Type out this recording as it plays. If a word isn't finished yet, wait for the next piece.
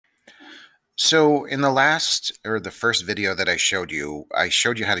So in the first video that I showed you how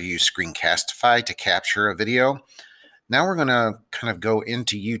to use Screencastify to capture a video. Now we're going to kind of go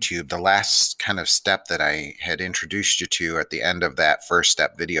into YouTube. The last kind of step that I had introduced you to at the end of that first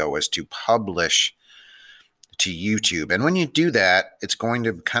step video was to publish to YouTube. And when you do that, it's going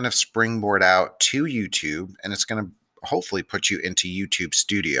to kind of springboard out to YouTube, and it's going to hopefully put you into YouTube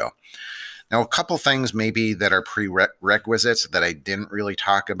Studio. Now, a couple things maybe that are prerequisites that I didn't really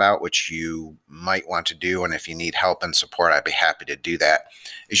talk about, which you might want to do, and if you need help and support, I'd be happy to do that,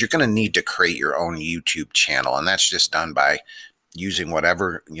 is you're going to need to create your own YouTube channel, and that's just done by using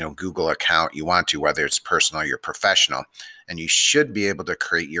whatever Google account you want to, whether it's personal or professional, and you should be able to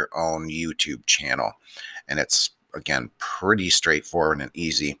create your own YouTube channel. And it's, again, pretty straightforward and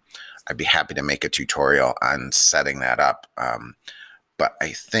easy. I'd be happy to make a tutorial on setting that up, but I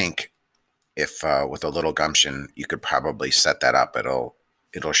think if with a little gumption, you could probably set that up. It'll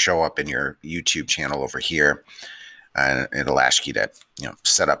show up in your YouTube channel over here, and it'll ask you to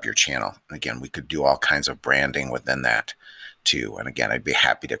set up your channel. And again, we could do all kinds of branding within that too. And again, I'd be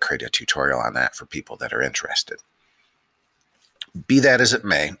happy to create a tutorial on that for people that are interested. Be that as it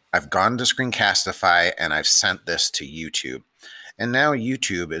may, I've gone to Screencastify and I've sent this to YouTube. And now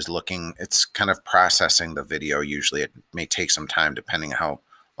YouTube is looking, it's kind of processing the video. Usually it may take some time depending on how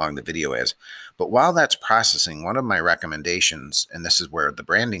long the video is. But while that's processing, one of my recommendations, and this is where the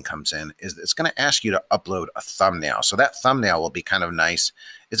branding comes in, is it's going to ask you to upload a thumbnail. So that thumbnail will be kind of nice.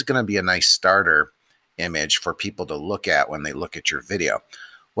 It's going to be a nice starter image for people to look at when they look at your video.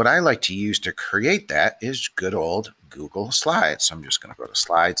 What I like to use to create that is good old Google Slides. So I'm just going to go to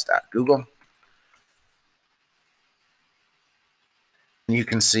slides.google. You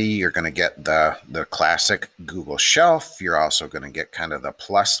can see you're going to get the classic Google shelf. You're also going to get kind of the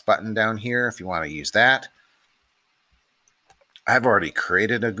plus button down here if you want to use that. I've already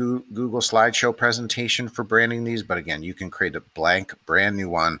created a Google slideshow presentation for branding these, but again, you can create a blank, brand new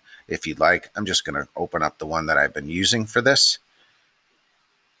one if you'd like. I'm just going to open up the one that I've been using for this.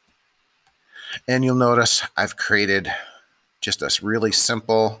 And you'll notice I've created just a really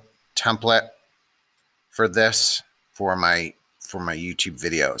simple template for this for my YouTube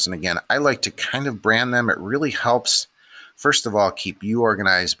videos. And again, I like to kind of brand them. It really helps, first of all, keep you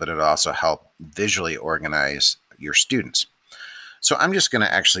organized, but it also helps visually organize your students. So I'm just going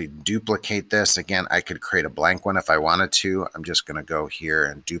to actually duplicate this. Again, I could create a blank one if I wanted to. I'm just going to go here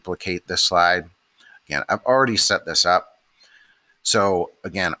and duplicate this slide. Again, I've already set this up. So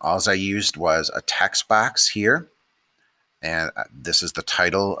again, all I used was a text box here, and this is the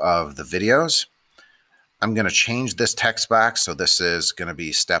title of the videos. I'm going to change this text box. So this is going to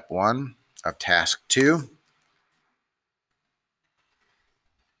be step 1 of task 2.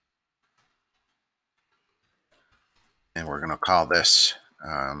 And we're going to call this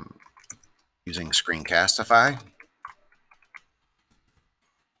using Screencastify.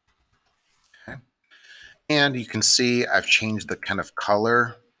 Okay. And you can see I've changed the kind of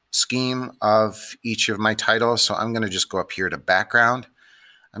color scheme of each of my titles. So I'm going to just go up here to background.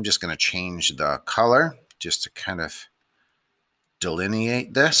 I'm just going to change the color just to kind of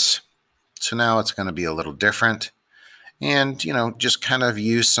delineate this. So now it's going to be a little different, and just kind of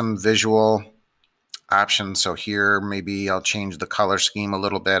use some visual options. So here, maybe I'll change the color scheme a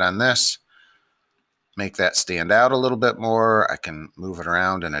little bit on this, make that stand out a little bit more. I can move it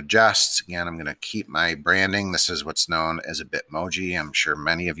around and adjust. Again, I'm going to keep my branding. This is what's known as a Bitmoji. I'm sure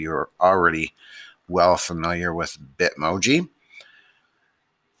many of you are already well familiar with Bitmoji.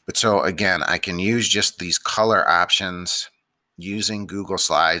 But so again, I can use just these color options using Google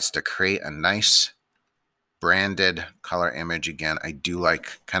Slides to create a nice branded color image. Again, I do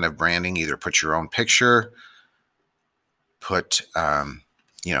like kind of branding. Either put your own picture, put,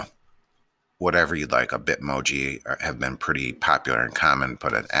 whatever you'd like. A Bitmoji have been pretty popular and common.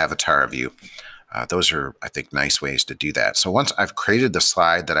 Put an avatar of you. Those are, I think, nice ways to do that. So once I've created the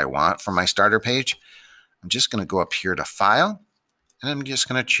slide that I want for my starter page, I'm just going to go up here to File, and I'm just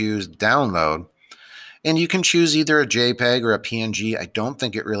going to choose Download. And you can choose either a JPEG or a PNG. I don't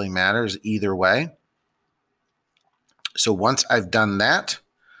think it really matters either way. So once I've done that,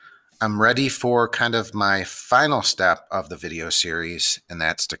 I'm ready for kind of my final step of the video series, and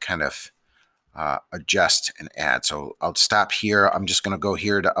that's to kind of adjust and add. So I'll stop here. I'm just going to go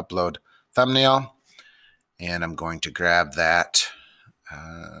here to upload thumbnail, and I'm going to grab that.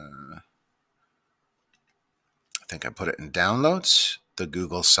 I think I put it in downloads, the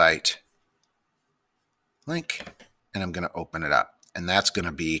Google site link, and I'm going to open it up. And that's going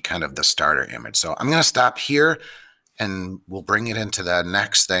to be kind of the starter image. So I'm going to stop here, and we'll bring it into the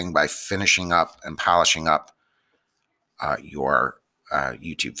next thing by finishing up and polishing up your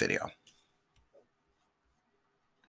YouTube video.